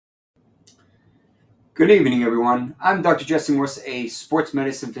Good evening, everyone. I'm Dr. Jesse Morse, a sports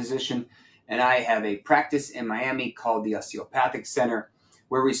medicine physician, and I have a practice in Miami called the Osteopathic Center,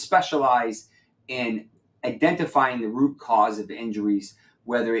 where we specialize in identifying the root cause of injuries,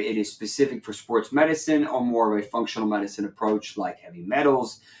 whether it is specific for sports medicine or more of a functional medicine approach like heavy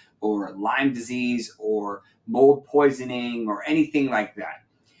metals or Lyme disease or mold poisoning or anything like that.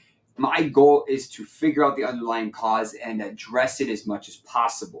 My goal is to figure out the underlying cause and address it as much as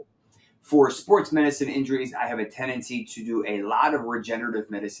possible. For sports medicine injuries, I have a tendency to do a lot of regenerative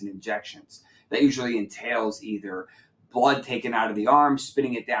medicine injections. That usually entails either blood taken out of the arm,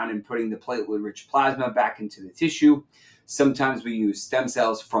 spinning it down and putting the platelet-rich plasma back into the tissue. Sometimes we use stem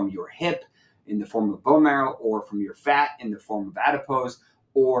cells from your hip in the form of bone marrow, or from your fat in the form of adipose,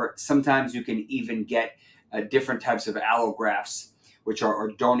 or sometimes you can even get different types of allografts, which are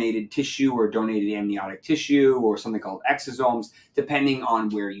donated tissue or donated amniotic tissue or something called exosomes, depending on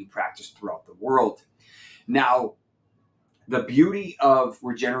where you practice throughout the world. Now, the beauty of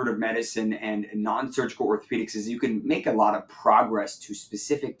regenerative medicine and non-surgical orthopedics is you can make a lot of progress to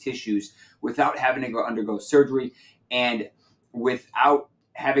specific tissues without having to undergo surgery and without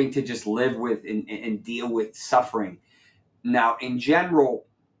having to just live with and deal with suffering. Now, in general,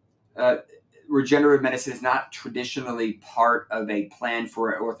 regenerative medicine is not traditionally part of a plan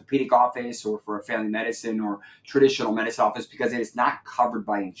for an orthopedic office or for a family medicine or traditional medicine office because it is not covered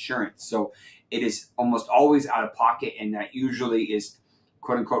by insurance. So it is almost always out of pocket, and that usually is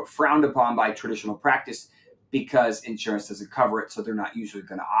quote unquote frowned upon by traditional practice because insurance doesn't cover it. So they're not usually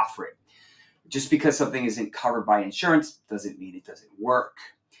going to offer it. Just because something isn't covered by insurance doesn't mean it doesn't work.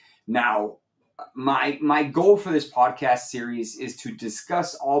 Now, my goal for this podcast series is to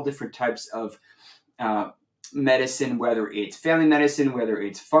discuss all different types of medicine, whether it's family medicine, whether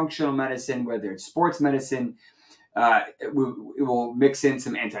it's functional medicine, whether it's sports medicine. It will mix in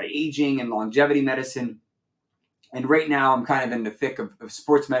some anti-aging and longevity medicine. And right now, I'm kind of in the thick of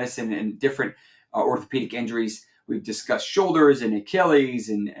sports medicine and different orthopedic injuries. We've discussed shoulders and Achilles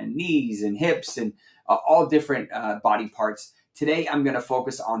and knees and hips and all different body parts. Today, I'm going to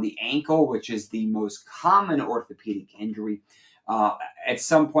focus on the ankle, which is the most common orthopedic injury. At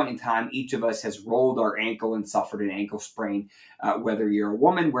some point in time, each of us has rolled our ankle and suffered an ankle sprain, whether you're a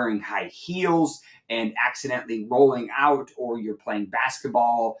woman wearing high heels and accidentally rolling out, or you're playing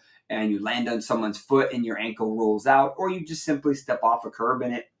basketball and you land on someone's foot and your ankle rolls out, or you just simply step off a curb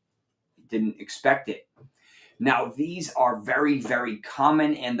and it didn't expect it. Now, these are very, very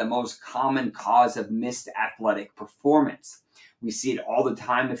common and the most common cause of missed athletic performance. We see it all the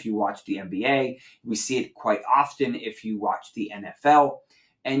time if you watch the NBA. We see it quite often if you watch the NFL.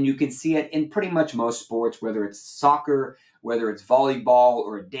 And you can see it in pretty much most sports, whether it's soccer, whether it's volleyball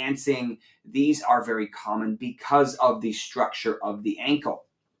or dancing. These are very common because of the structure of the ankle.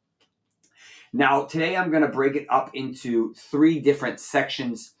 Now, today I'm going to break it up into three different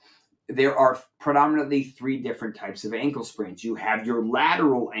sections. There are predominantly three different types of ankle sprains. You have your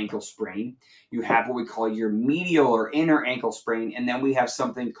lateral ankle sprain, you have what we call your medial or inner ankle sprain, and then we have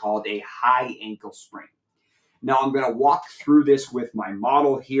something called a high ankle sprain. Now I'm going to walk through this with my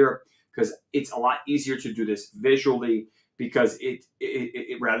model here because it's a lot easier to do this visually because it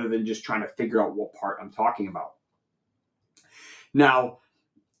rather than just trying to figure out what part I'm talking about. Now,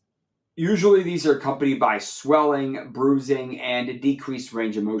 usually these are accompanied by swelling, bruising, and a decreased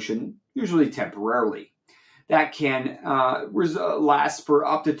range of motion, usually temporarily. That can last for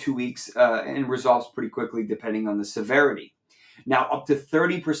up to 2 weeks and resolves pretty quickly depending on the severity. Now, up to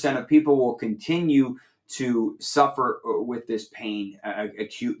 30% of people will continue to suffer with this pain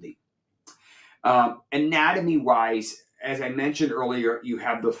acutely. Anatomy-wise, as I mentioned earlier, you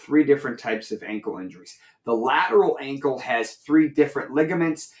have the three different types of ankle injuries. The lateral ankle has three different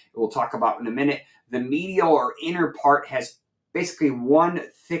ligaments. We'll talk about in a minute. The medial or inner part has basically one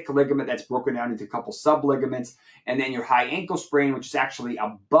thick ligament that's broken down into a couple subligaments. And then your high ankle sprain, which is actually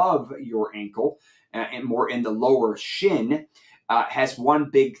above your ankle and more in the lower shin, has one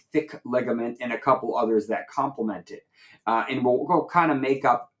big thick ligament and a couple others that complement it. And we'll go kind of make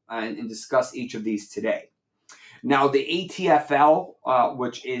up and discuss each of these today. Now, the ATFL,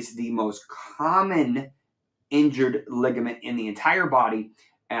 which is the most common injured ligament in the entire body,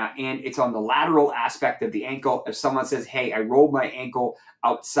 and it's on the lateral aspect of the ankle. If someone says, hey, I rolled my ankle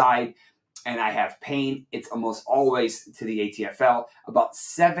outside and I have pain, it's almost always to the ATFL. About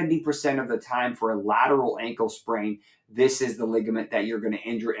 70% of the time for a lateral ankle sprain, this is the ligament that you're going to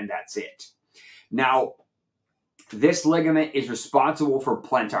injure, and that's it. Now, this ligament is responsible for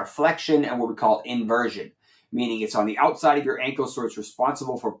plantar flexion and what we call inversion, meaning it's on the outside of your ankle, so it's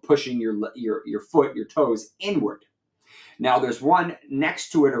responsible for pushing your foot, your toes, inward. Now, there's one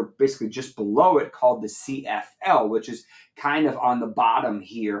next to it, or basically just below it, called the CFL, which is kind of on the bottom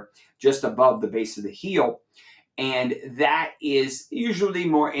here, just above the base of the heel. And that is usually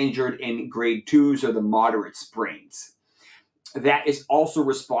more injured in grade 2s or the moderate sprains. That is also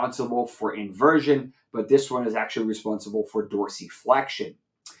responsible for inversion, but this one is actually responsible for dorsiflexion.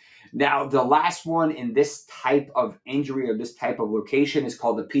 Now, the last one in this type of injury or this type of location is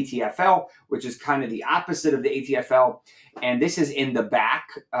called the PTFL, which is kind of the opposite of the ATFL. And this is in the back.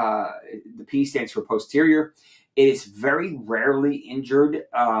 The P stands for posterior. It is very rarely injured.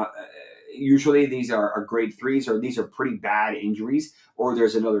 Usually these are grade 3s, or these are pretty bad injuries, or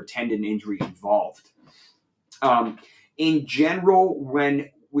there's another tendon injury involved. In general, when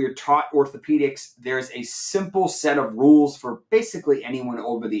we're taught orthopedics, there's a simple set of rules for basically anyone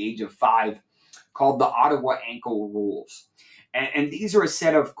over the age of 5 called the Ottawa ankle rules. And these are a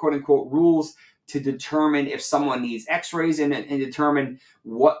set of quote unquote rules to determine if someone needs x-rays and determine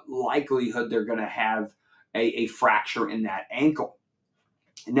what likelihood they're going to have a fracture in that ankle.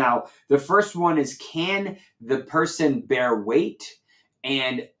 Now, the first one is, can the person bear weight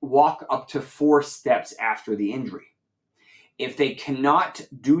and walk up to 4 steps after the injury? If they cannot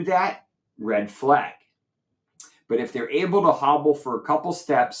do that, red flag. But if they're able to hobble for a couple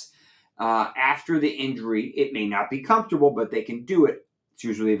steps after the injury, it may not be comfortable, but they can do it. It's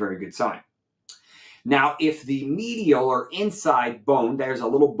usually a very good sign. Now, if the medial or inside bone, there's a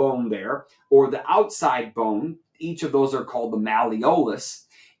little bone there, or the outside bone, each of those are called the malleolus.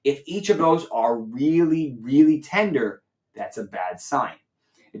 If each of those are really, really tender, that's a bad sign.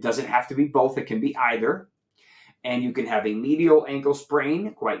 It doesn't have to be both. It can be either. And you can have a medial ankle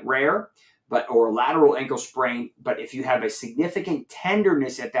sprain, quite rare, or a lateral ankle sprain. But if you have a significant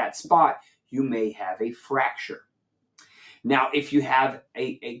tenderness at that spot, you may have a fracture. Now, if you have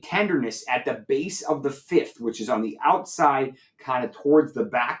a tenderness at the base of the fifth, which is on the outside, kind of towards the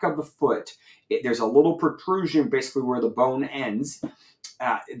back of the foot, there's a little protrusion basically where the bone ends.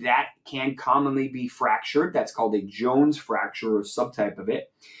 That can commonly be fractured. That's called a Jones fracture, or subtype of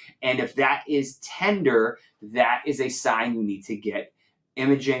it. And if that is tender, that is a sign you need to get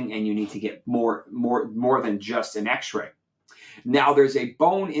imaging, and you need to get more than just an x-ray. Now, there's a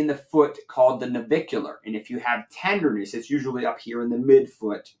bone in the foot called the navicular. And if you have tenderness, it's usually up here in the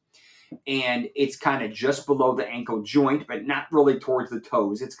midfoot. And it's kind of just below the ankle joint, but not really towards the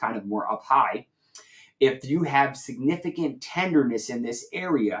toes. It's kind of more up high. If you have significant tenderness in this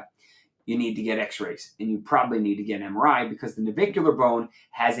area, you need to get x-rays, and you probably need to get an MRI, because the navicular bone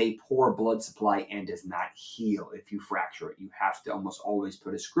has a poor blood supply and does not heal if you fracture it. You have to almost always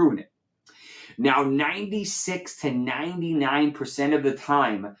put a screw in it. Now, 96 to 99% of the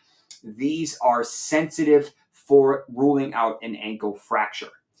time, these are sensitive for ruling out an ankle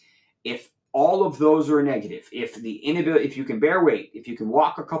fracture. If all of those are negative, if you can bear weight, if you can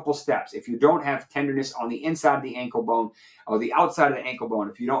walk a couple steps, if you don't have tenderness on the inside of the ankle bone or the outside of the ankle bone,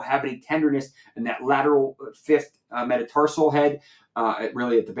 if you don't have any tenderness in that lateral fifth metatarsal head,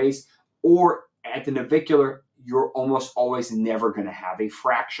 really at the base, or at the navicular, you're almost always never going to have a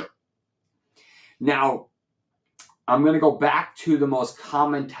fracture. Now, I'm going to go back to the most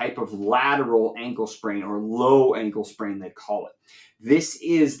common type of lateral ankle sprain, or low ankle sprain, they call it. This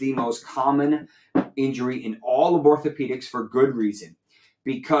is the most common injury in all of orthopedics for good reason,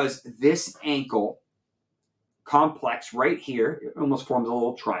 because this ankle complex right here, it almost forms a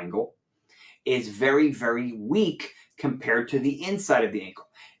little triangle, is very, very weak compared to the inside of the ankle.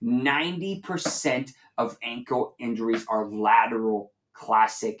 90% of ankle injuries are lateral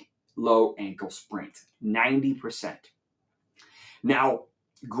classic low ankle sprains. 90%. Now,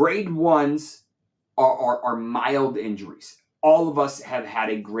 grade 1s are mild injuries. All of us have had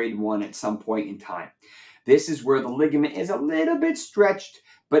a grade 1 at some point in time. This is where the ligament is a little bit stretched,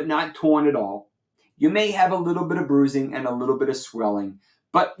 but not torn at all. You may have a little bit of bruising and a little bit of swelling,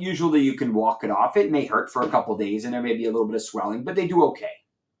 but usually you can walk it off. It may hurt for a couple days, and there may be a little bit of swelling, but they do okay.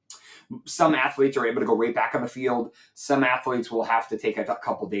 Some athletes are able to go right back on the field. Some athletes will have to take a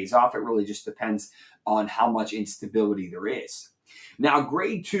couple days off. It really just depends on how much instability there is. Now,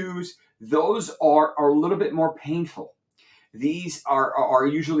 grade 2s, those are a little bit more painful. These are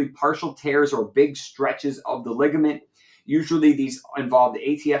usually partial tears or big stretches of the ligament. Usually these involve the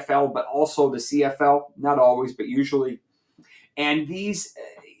ATFL, but also the CFL. Not always, but usually. And these,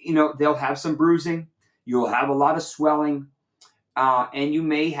 they'll have some bruising. You'll have a lot of swelling. And you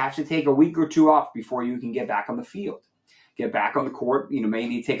may have to take a week or 2 off before you can get back on the field. Get back on the court. May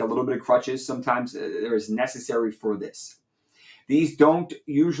need to take a little bit of crutches. Sometimes there is necessary for this. These don't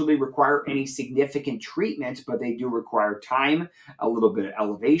usually require any significant treatment, but they do require time, a little bit of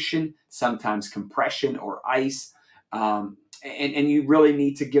elevation, sometimes compression or ice. And you really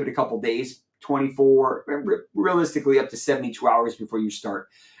need to give it a couple days, 24, realistically up to 72 hours before you start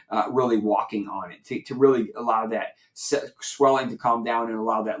really walking on it to really allow that swelling to calm down and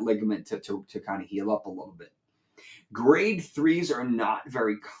allow that ligament to kind of heal up a little bit. Grade 3s are not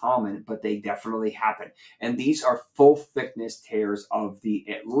very common, but they definitely happen. And these are full thickness tears of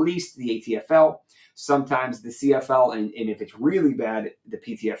at least the ATFL, sometimes the CFL, and if it's really bad, the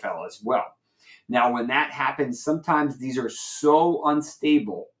PTFL as well. Now, when that happens, sometimes these are so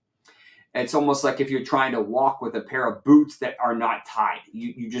unstable. It's almost like if you're trying to walk with a pair of boots that are not tied.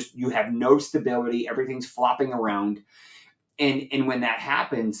 You have no stability. Everything's flopping around. And when that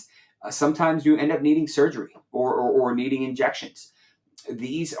happens, sometimes you end up needing surgery or needing injections.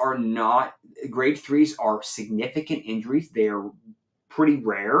 These are not, grade 3s are significant injuries. They're pretty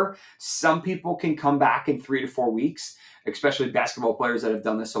rare. Some people can come back in 3 to 4 weeks, especially basketball players that have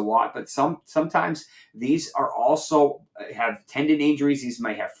done this a lot. But sometimes these are also have tendon injuries. These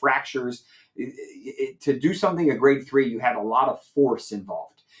might have fractures. To do something a grade 3, you have a lot of force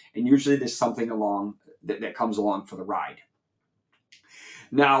involved. And usually there's something along that comes along for the ride.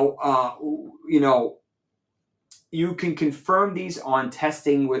 Now, you can confirm these on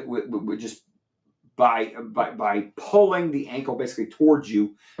testing with just by pulling the ankle basically towards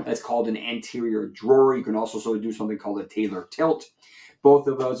you. That's called an anterior drawer. You can also sort of do something called a Taylor tilt. Both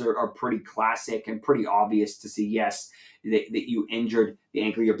of those are pretty classic and pretty obvious to see, yes, that you injured the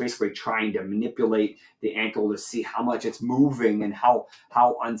ankle. You're basically trying to manipulate the ankle to see how much it's moving and how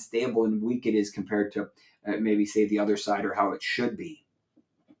unstable and weak it is compared to maybe, say, the other side or how it should be.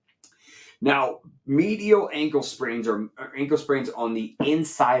 Now, medial ankle sprains or ankle sprains on the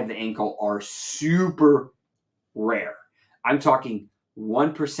inside of the ankle are super rare. I'm talking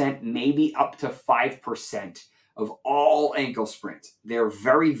 1%, maybe up to 5% of all ankle sprains. They're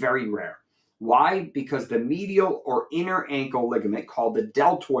very, very rare. Why? Because the medial or inner ankle ligament, called the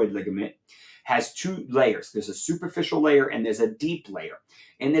deltoid ligament, has 2 layers. There's a superficial layer and there's a deep layer.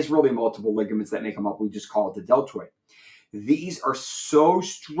 And there's really multiple ligaments that make them up. We just call it the deltoid. These are so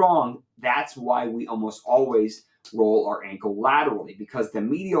strong, that's why we almost always roll our ankle laterally, because the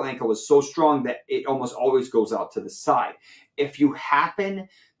medial ankle is so strong that it almost always goes out to the side. If you happen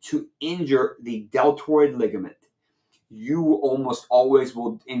to injure the deltoid ligament, you almost always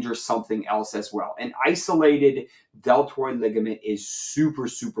will injure something else as well. An isolated deltoid ligament is super,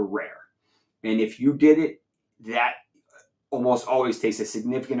 super rare. And if you did it, that almost always takes a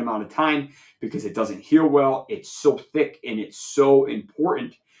significant amount of time because it doesn't heal well. It's so thick and it's so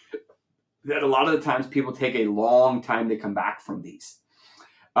important that a lot of the times people take a long time to come back from these.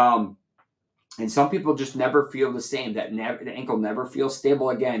 And some people just never feel the same. The ankle never feels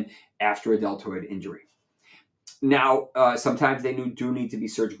stable again after a deltoid injury. Now, sometimes they do need to be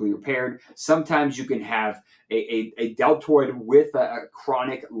surgically repaired. Sometimes you can have a deltoid with a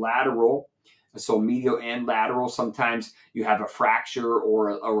chronic lateral, so medial and lateral. Sometimes you have a fracture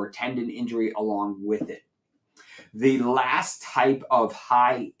or a tendon injury along with it. The last type of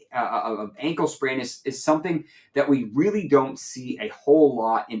of ankle sprain is something that we really don't see a whole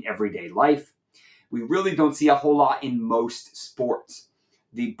lot in everyday life. We really don't see a whole lot in most sports.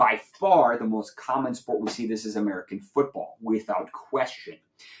 By far the most common sport we see this is American football, without question.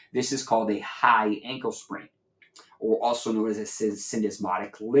 This is called a high ankle sprain, or also known as a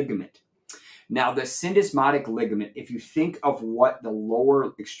syndesmotic ligament. Now, the syndesmotic ligament, if you think of what the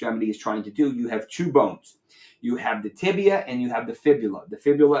lower extremity is trying to do, you have 2 bones. You have the tibia and you have the fibula. The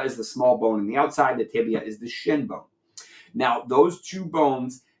fibula is the small bone on the outside. The tibia is the shin bone. Now, those 2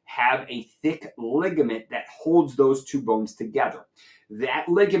 bones have a thick ligament that holds those 2 bones together. That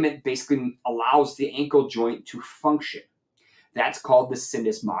ligament basically allows the ankle joint to function. That's called the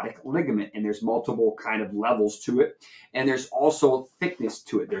syndesmotic ligament, and there's multiple kind of levels to it, and there's also thickness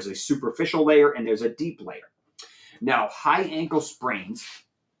to it. There's a superficial layer and there's a deep layer. Now, high ankle sprains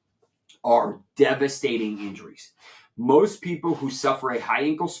are devastating injuries. Most people who suffer a high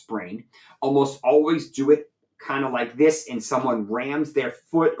ankle sprain almost always do it kind of like this, and someone rams their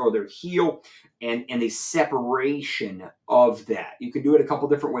foot or their heel, and the separation of that. You can do it a couple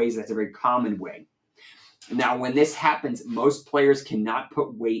different ways. That's a very common way. Now, when this happens, most players cannot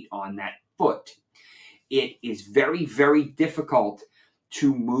put weight on that foot. It is very, very difficult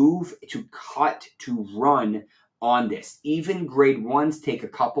to move, to cut, to run on this. Even grade 1s take a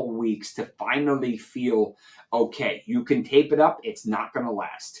couple weeks to finally feel okay. You can tape it up. It's not going to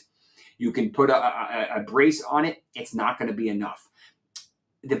last. You can put a brace on it. It's not going to be enough.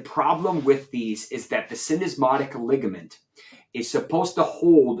 The problem with these is that the syndesmotic ligament is supposed to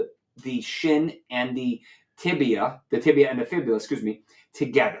hold the shin and the tibia and the fibula,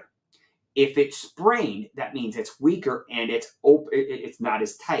 together. If it's sprained, that means it's weaker and it's open, it's not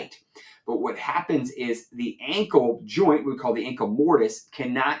as tight. But what happens is the ankle joint, we call the ankle mortise,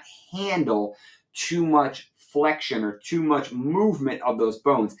 cannot handle too much flexion or too much movement of those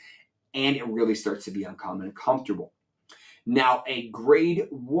bones, and it really starts to be uncommon and uncomfortable. Now, a grade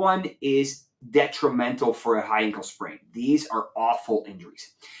 1 is detrimental for a high ankle sprain. These are awful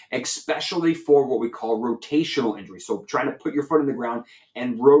injuries, especially for what we call rotational injuries. So trying to put your foot on the ground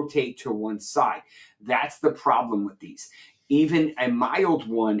and rotate to one side. That's the problem with these. Even a mild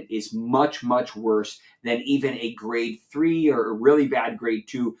one is much, much worse than even a grade 3 or a really bad grade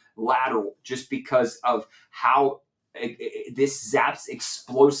 2 lateral, just because of how this zaps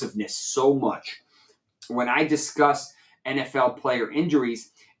explosiveness so much. When I discuss NFL player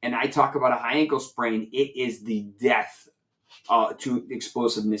injuries and I talk about a high ankle sprain, it is the death to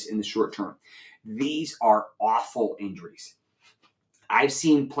explosiveness in the short term. These are awful injuries. I've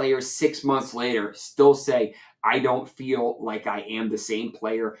seen players 6 months later still say, I don't feel like I am the same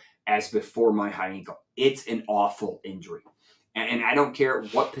player as before my high ankle. It's an awful injury. And I don't care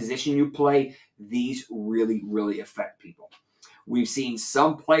what position you play, these really, really affect people. We've seen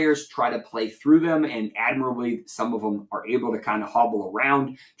some players try to play through them, and admirably, some of them are able to kind of hobble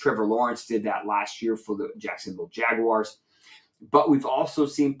around. Trevor Lawrence did that last year for the Jacksonville Jaguars. But we've also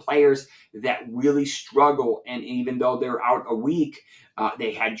seen players that really struggle, and even though they're out a week,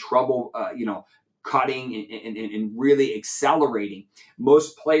 they had trouble, cutting and really accelerating.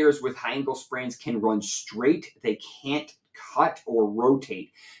 Most players with high ankle sprains can run straight. They can't cut or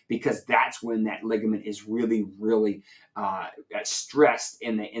rotate, because that's when that ligament is really, really stressed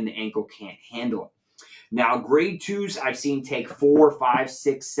and the ankle can't handle it. Now, grade 2s I've seen take 4, 5,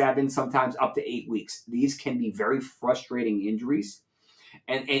 6, 7, sometimes up to 8 weeks. These can be very frustrating injuries,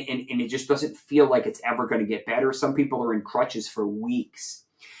 and it just doesn't feel like it's ever going to get better. Some people are in crutches for weeks.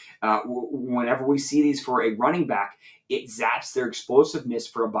 Whenever we see these for a running back, it zaps their explosiveness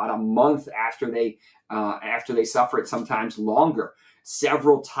for about a month after they suffer it, sometimes longer.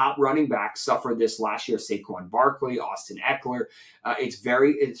 Several top running backs suffered this last year: Saquon Barkley, Austin Eckler.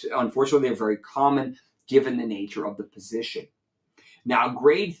 It's unfortunately, they're very common given the nature of the position. Now,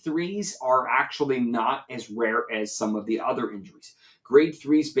 grade 3s are actually not as rare as some of the other injuries. Grade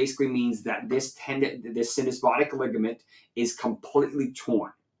 3s basically means that this syndesmotic ligament is completely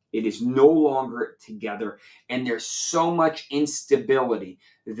torn. It is no longer together, and there's so much instability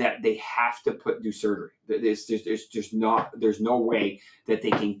that they have to do surgery. There's no way that they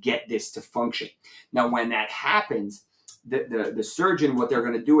can get this to function. Now, when that happens, the surgeon, what they're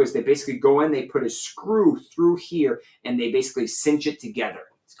going to do is they basically go in, they put a screw through here, and they basically cinch it together.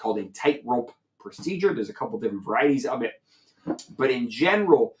 It's called a tightrope procedure. There's a couple different varieties of it, but in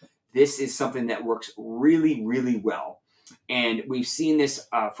general, this is something that works really, really well. And we've seen this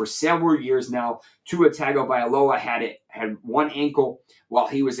for several years now. Tua Tagovailoa had one ankle while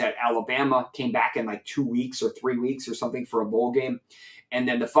he was at Alabama, came back in like 2 weeks or 3 weeks or something for a bowl game. And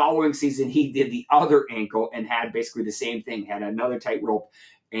then the following season, he did the other ankle and had basically the same thing, had another tightrope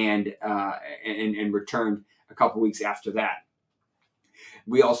and returned a couple weeks after that.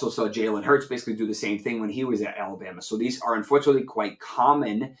 We also saw Jalen Hurts basically do the same thing when he was at Alabama. So these are unfortunately quite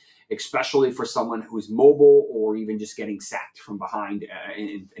common, especially for someone who's mobile or even just getting sacked from behind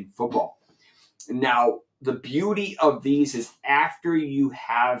in football. Now, the beauty of these is after you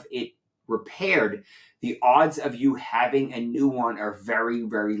have it repaired, the odds of you having a new one are very,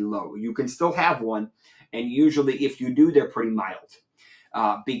 very low. You can still have one, and usually if you do, they're pretty mild.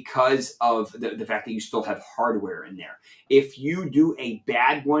 Because of the fact that you still have hardware in there. If you do a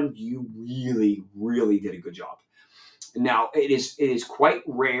bad one, you really, really did a good job. Now, it is quite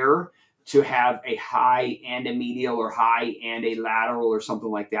rare to have a high and a medial or high and a lateral or something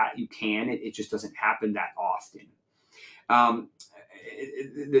like that. You can. It just doesn't happen that often.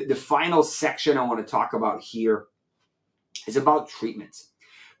 The final section I want to talk about here is about treatments.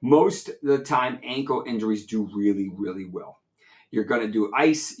 Most of the time, ankle injuries do really, really well. You're going to do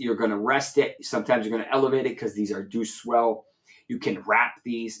ice. You're going to rest it. Sometimes you're going to elevate it because these do swell. You can wrap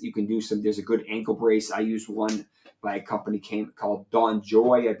these. You can do some. There's a good ankle brace. I used one by a company called Dawn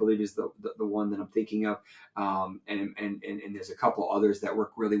Joy, I believe is the one that I'm thinking of. And there's a couple others that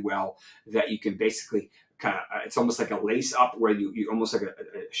work really well that you can basically kind of, it's almost like a lace up where you almost like a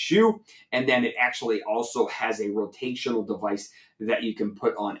shoe. And then it actually also has a rotational device that you can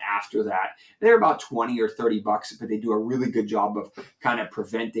put on after that. They're about 20 or 30 bucks, but they do a really good job of kind of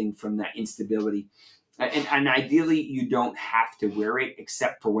preventing from that instability. And ideally, you don't have to wear it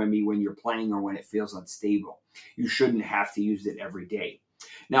except for when you're playing or when it feels unstable. You shouldn't have to use it every day.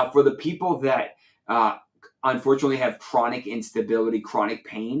 Now, for the people that unfortunately have chronic instability, chronic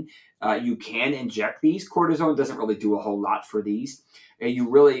pain, You can inject these. Cortisone doesn't really do a whole lot for these. You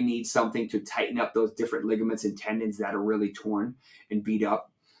really need something to tighten up those different ligaments and tendons that are really torn and beat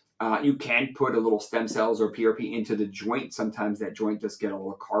up. You can put a little stem cells or PRP into the joint. Sometimes that joint does get a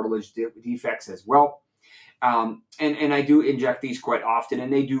little cartilage defects as well. And I do inject these quite often,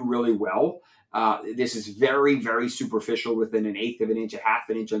 and they do really well. This is very, very superficial, within an eighth of an inch, a half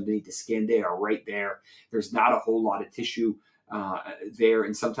an inch underneath the skin. They are right there. There's not a whole lot of tissue there,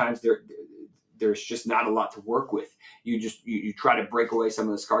 and sometimes there's just not a lot to work with. You try to break away some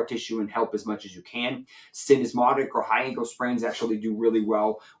of the scar tissue and help as much as you can. Syndesmotic or high ankle sprains actually do really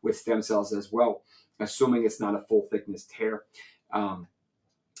well with stem cells as well, assuming it's not a full thickness tear.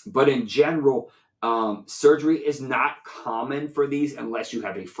 But in general, surgery is not common for these unless you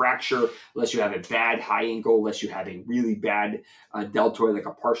have a fracture, unless you have a bad high ankle, unless you have a really bad deltoid, like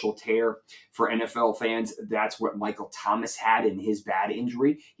a partial tear. For NFL fans, that's what Michael Thomas had in his bad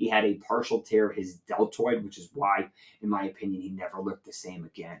injury. He had a partial tear of his deltoid, which is why, in my opinion, he never looked the same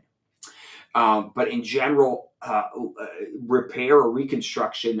again. But in general, repair or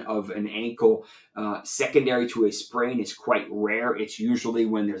reconstruction of an ankle secondary to a sprain is quite rare. It's usually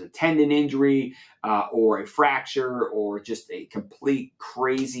when there's a tendon injury or a fracture or just a complete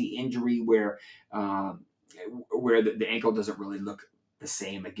crazy injury where the ankle doesn't really look the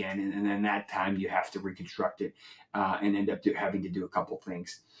same again. And then that time you have to reconstruct it and end up having to do a couple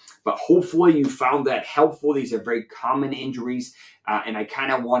things. But hopefully you found that helpful. These are very common injuries, and I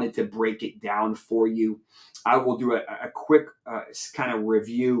kind of wanted to break it down for you. I will do a quick kind of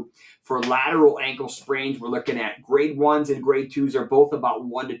review. For lateral ankle sprains, we're looking at grade 1s and grade 2s are both about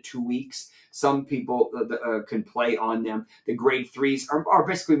 1 to 2 weeks. Some people can play on them. The grade 3s are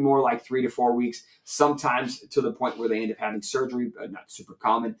basically more like 3 to 4 weeks, sometimes to the point where they end up having surgery, but not super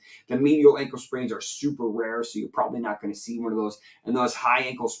common. The medial ankle sprains are super rare, so you're probably not going to see one of those. And those high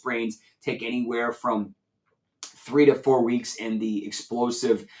ankle sprains take anywhere from 3 to 4 weeks in the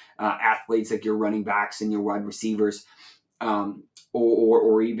explosive athletes like your running backs and your wide receivers,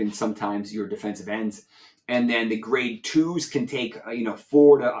 or even sometimes your defensive ends. And then the grade 2s can take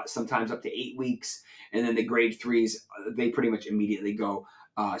 4 to sometimes up to 8 weeks. And then the grade 3s, they pretty much immediately go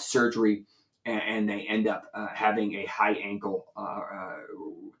surgery, and they end up having a high ankle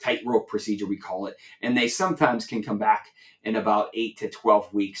tightrope procedure, we call it. And they sometimes can come back in about 8 to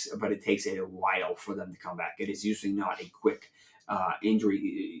 12 weeks, but it takes a while for them to come back. It is usually not a quick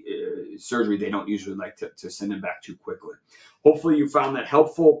injury surgery. They don't usually like to send them back too quickly. Hopefully you found that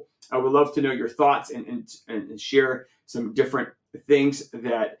helpful. I would love to know your thoughts and share some different things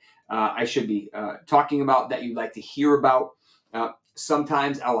that I should be talking about that you'd like to hear about.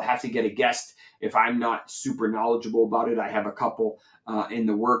 Sometimes I will have to get a guest if I'm not super knowledgeable about it. I have a couple in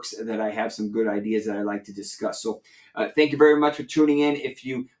the works that I have some good ideas that I like to discuss. So thank you very much for tuning in. If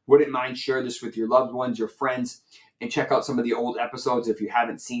you wouldn't mind, share this with your loved ones, your friends, and check out some of the old episodes if you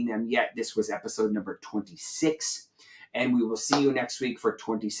haven't seen them yet. This was episode number 26, and we will see you next week for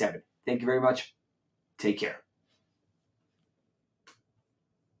 27. Thank you very much. Take care.